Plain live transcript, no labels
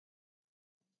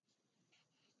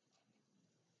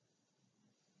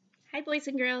Hi, boys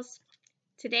and girls.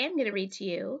 Today I'm going to read to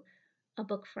you a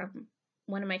book from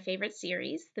one of my favorite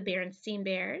series, The Berenstain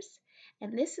Bears,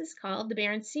 and this is called The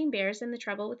Berenstain Bears and the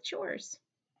Trouble with Chores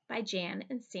by Jan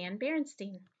and Stan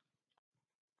Berenstain.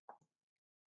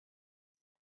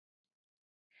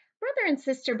 Brother and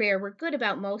Sister Bear were good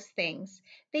about most things.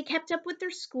 They kept up with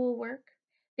their schoolwork.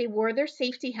 They wore their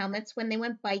safety helmets when they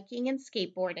went biking and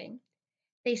skateboarding.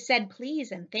 They said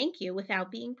please and thank you without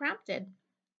being prompted.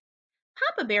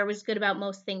 Papa Bear was good about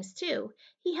most things, too.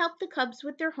 He helped the cubs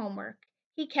with their homework.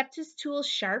 He kept his tools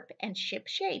sharp and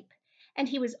ship-shape, and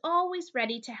he was always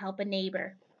ready to help a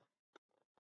neighbor.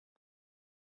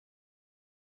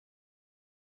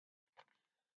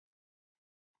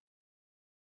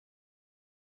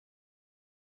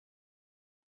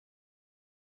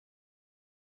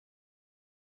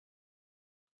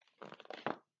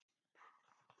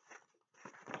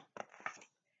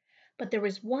 But there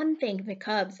was one thing the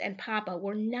cubs and Papa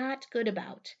were not good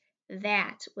about.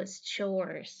 That was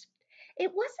chores.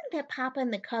 It wasn't that Papa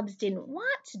and the cubs didn't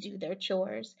want to do their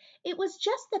chores. It was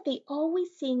just that they always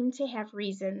seemed to have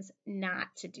reasons not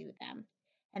to do them.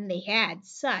 And they had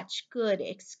such good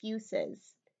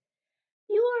excuses.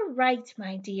 "You are right,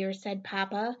 my dear," said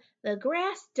Papa. "The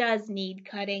grass does need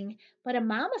cutting, but a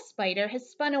mamma spider has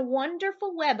spun a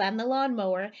wonderful web on the lawn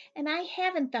mower, and I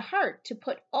haven't the heart to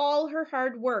put all her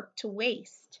hard work to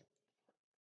waste."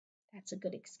 That's a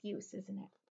good excuse, isn't it?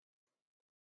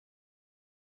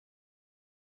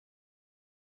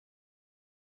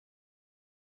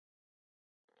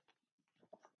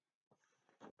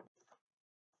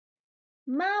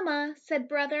 "Mamma," said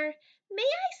Brother, "may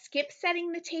I skip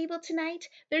setting the table tonight?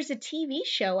 There's a TV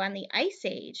show on the Ice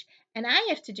Age, and I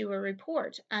have to do a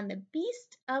report on the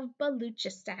Beast of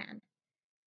Baluchistan."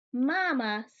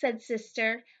 "Mamma," said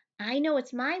Sister, "I know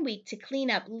it's my week to clean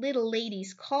up little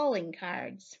ladies' calling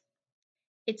cards."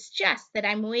 "It's just that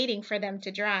I'm waiting for them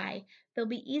to dry. They'll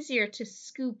be easier to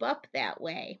scoop up that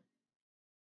way."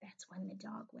 That's when the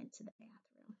dog went to the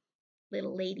bathroom.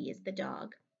 Little lady is the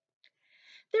dog.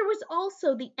 There was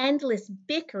also the endless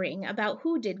bickering about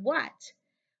who did what.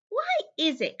 "Why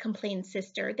is it," complained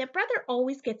Sister, "that Brother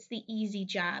always gets the easy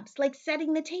jobs, like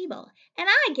setting the table, and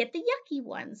I get the yucky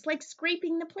ones, like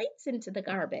scraping the plates into the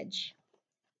garbage?"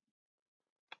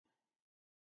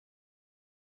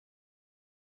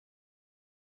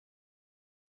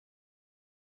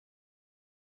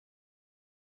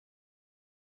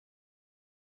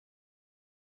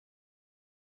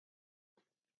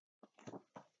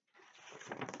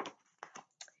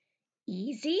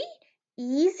 "Easy?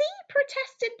 Easy?"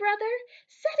 protested Brother.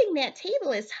 "Setting that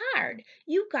table is hard.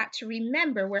 You've got to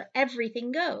remember where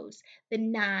everything goes, the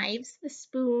knives, the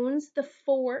spoons, the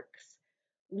forks."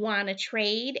 "Want to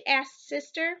trade?" asked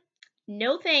Sister.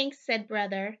 "No thanks," said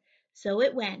Brother. So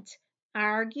it went.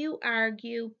 Argue,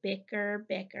 argue, bicker,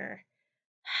 bicker.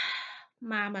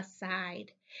 Mama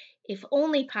sighed. If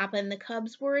only Papa and the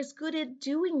cubs were as good at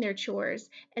doing their chores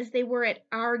as they were at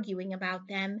arguing about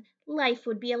them, life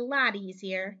would be a lot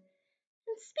easier.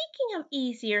 And speaking of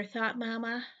easier, thought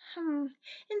Mama,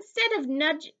 instead of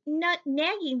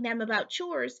nagging them about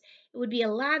chores, it would be a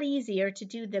lot easier to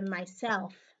do them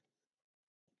myself.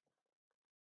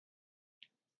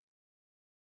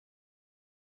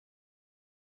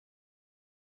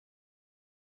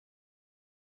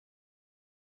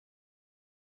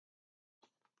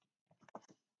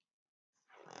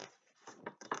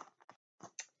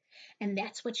 And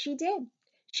that's what she did.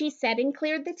 She set and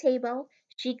cleared the table.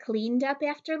 She cleaned up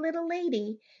after little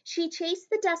lady. She chased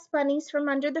the dust bunnies from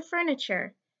under the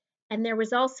furniture. And there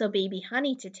was also baby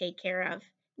Honey to take care of,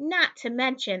 not to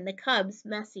mention the cub's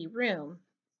messy room.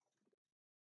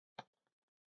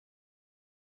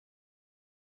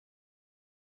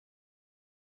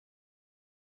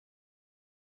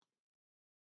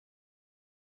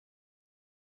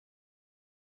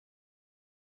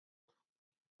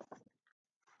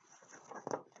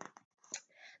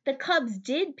 The cubs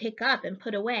did pick up and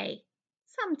put away,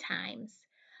 sometimes.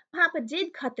 Papa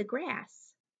did cut the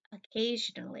grass,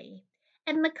 occasionally.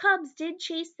 And the cubs did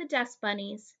chase the dust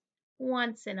bunnies,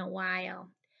 once in a while.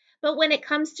 But when it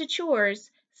comes to chores,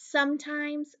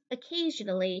 sometimes,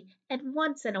 occasionally, and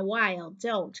once in a while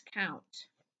don't count.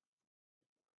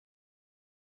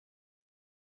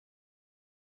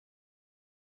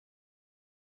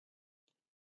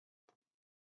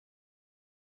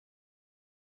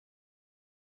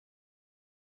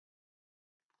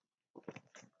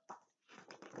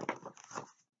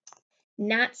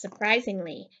 Not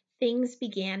surprisingly, things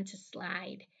began to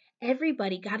slide.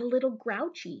 Everybody got a little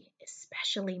grouchy,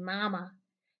 especially Mama.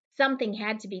 Something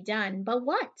had to be done, but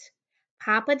what?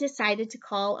 Papa decided to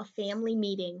call a family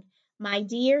meeting. My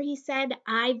dear, he said,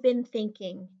 I've been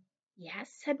thinking.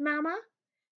 Yes, said Mamma.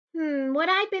 What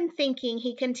I've been thinking,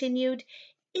 he continued,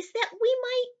 is that we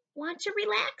might want to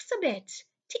relax a bit,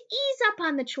 to ease up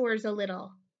on the chores a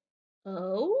little.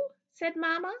 Oh, said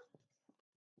Mamma.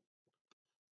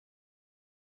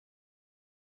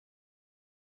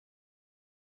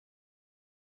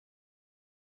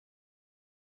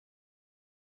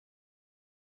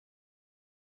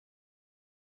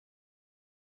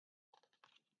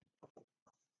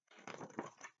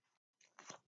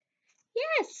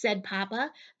 Yes, said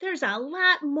Papa, there's a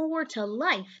lot more to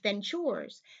life than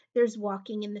chores. There's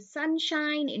walking in the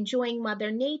sunshine, enjoying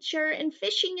Mother Nature, and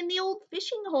fishing in the old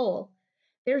fishing hole.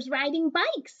 There's riding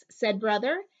bikes, said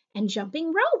Brother, and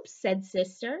jumping ropes, said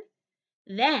Sister.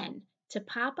 Then, to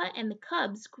Papa and the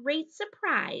cubs' great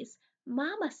surprise,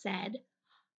 Mamma said,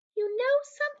 You know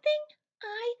something?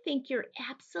 I think you're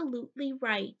absolutely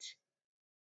right.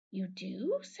 You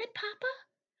do? Said Papa.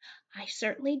 I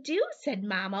certainly do, said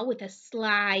Mamma with a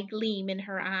sly gleam in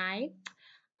her eye.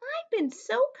 I've been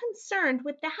so concerned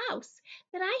with the house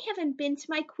that I haven't been to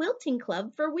my quilting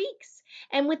club for weeks,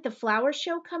 and with the flower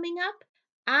show coming up,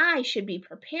 I should be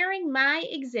preparing my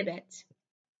exhibit.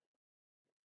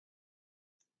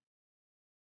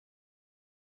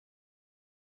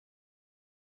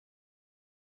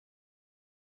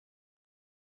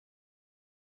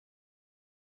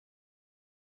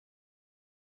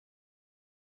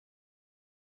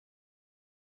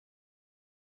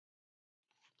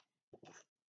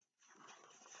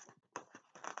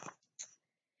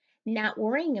 Not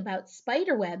worrying about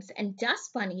spider webs and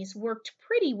dust bunnies worked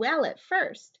pretty well at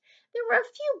first. There were a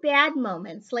few bad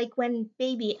moments, like when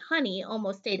baby Honey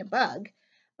almost ate a bug,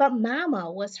 but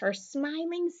Mamma was her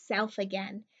smiling self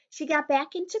again. She got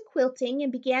back into quilting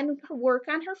and began her work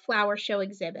on her flower show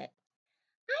exhibit.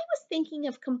 I was thinking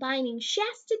of combining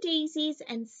Shasta daisies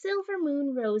and silver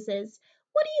moon roses.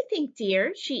 What do you think,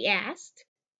 dear? She asked.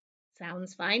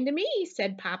 Sounds fine to me,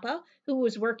 said Papa, who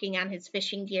was working on his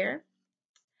fishing gear.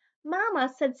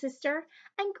 Mamma, said Sister,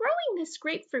 I'm growing this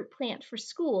grapefruit plant for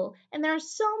school, and there are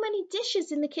so many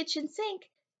dishes in the kitchen sink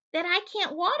that I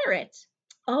can't water it.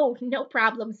 Oh, no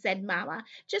problem, said Mamma.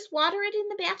 Just water it in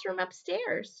the bathroom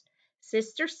upstairs.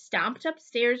 Sister stomped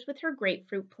upstairs with her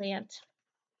grapefruit plant.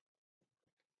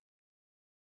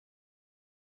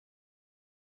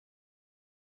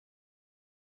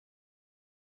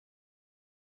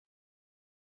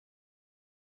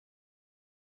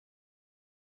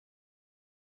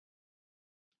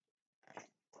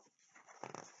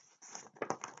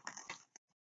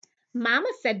 Mamma,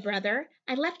 said Brother,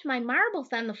 I left my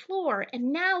marbles on the floor,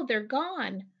 and now they're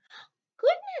gone.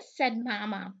 Goodness, said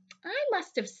Mamma, I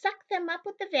must have sucked them up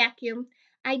with the vacuum.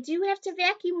 I do have to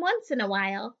vacuum once in a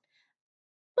while.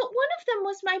 But one of them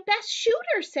was my best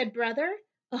shooter, said Brother.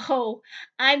 Oh,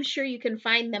 I'm sure you can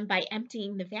find them by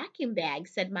emptying the vacuum bag,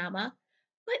 said Mamma.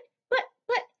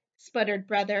 But, sputtered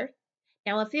Brother.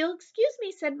 Now, if you'll excuse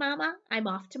me, said Mamma, I'm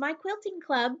off to my quilting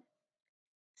club.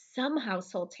 Some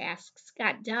household tasks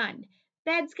got done,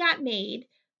 beds got made,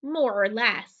 more or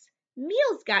less,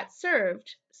 meals got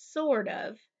served, sort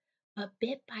of. But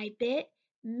bit by bit,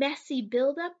 messy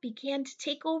buildup began to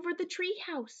take over the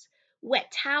treehouse.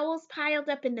 Wet towels piled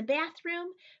up in the bathroom,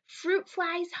 fruit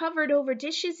flies hovered over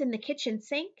dishes in the kitchen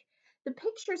sink. The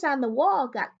pictures on the wall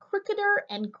got crookeder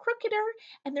and crookeder,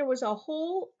 and there was a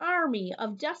whole army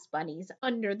of dust bunnies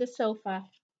under the sofa.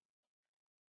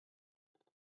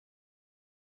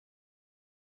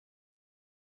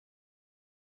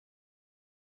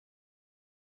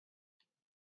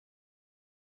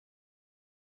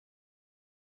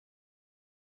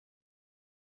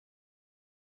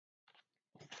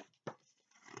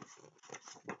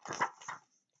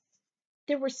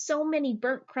 There were so many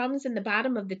burnt crumbs in the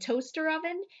bottom of the toaster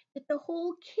oven that the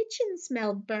whole kitchen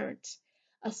smelled burnt.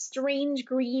 A strange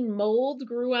green mold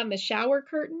grew on the shower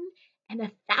curtain, and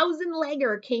a thousand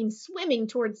legger came swimming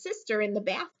toward Sister in the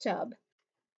bathtub.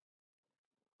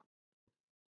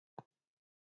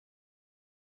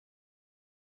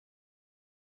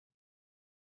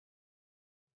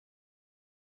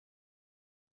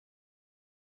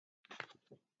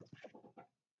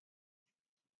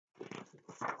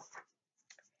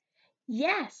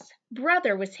 Yes,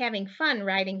 Brother was having fun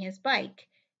riding his bike.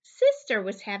 Sister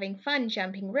was having fun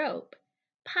jumping rope.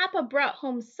 Papa brought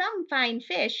home some fine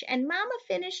fish, and Mamma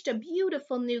finished a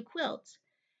beautiful new quilt.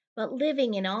 But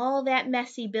living in all that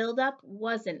messy buildup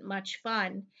wasn't much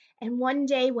fun, and one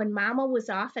day when Mamma was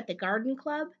off at the garden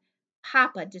club,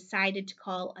 Papa decided to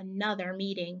call another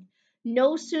meeting.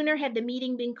 No sooner had the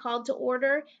meeting been called to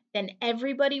order than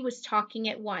everybody was talking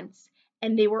at once,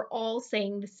 and they were all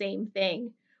saying the same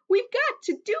thing. We've got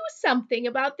to do something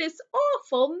about this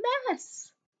awful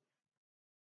mess.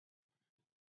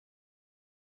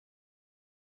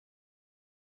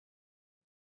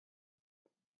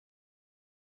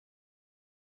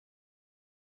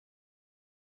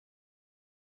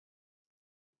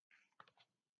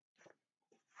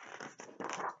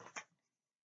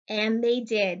 And they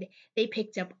did. They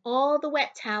picked up all the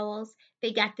wet towels,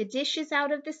 they got the dishes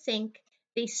out of the sink,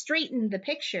 they straightened the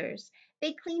pictures,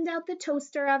 they cleaned out the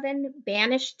toaster oven,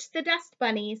 banished the dust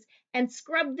bunnies, and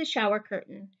scrubbed the shower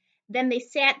curtain. Then they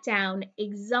sat down,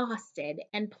 exhausted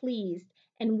and pleased,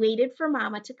 and waited for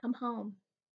Mamma to come home.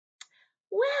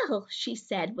 Well, she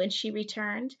said when she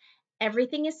returned,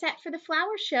 everything is set for the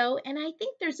flower show, and I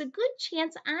think there's a good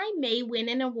chance I may win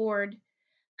an award.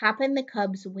 Papa and the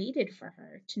cubs waited for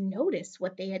her to notice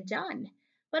what they had done,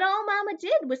 but all Mamma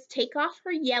did was take off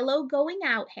her yellow going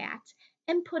out hat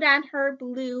and put on her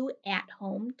blue at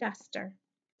home duster.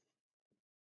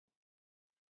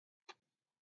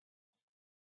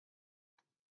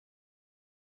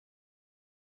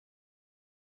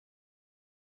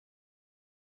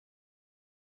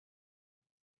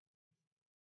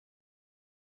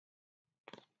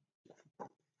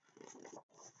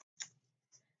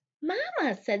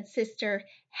 Mamma, said Sister,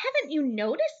 haven't you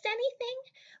noticed anything?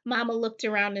 Mamma looked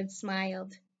around and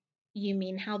smiled. You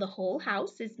mean how the whole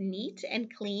house is neat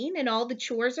and clean and all the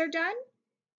chores are done?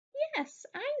 Yes,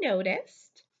 I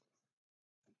noticed.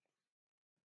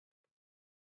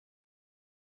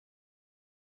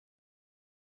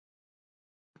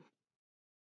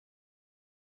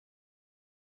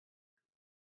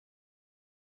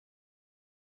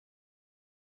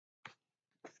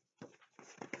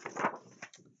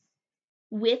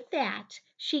 With that,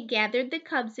 she gathered the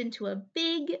cubs into a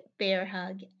big bear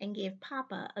hug and gave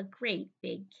Papa a great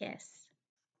big kiss.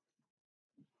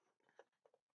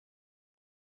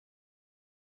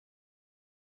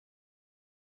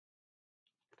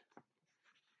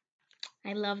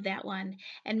 I love that one.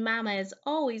 And Mama has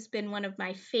always been one of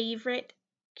my favorite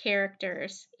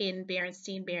characters in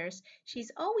Berenstain Bears.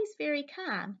 She's always very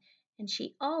calm and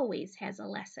she always has a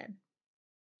lesson.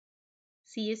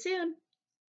 See you soon.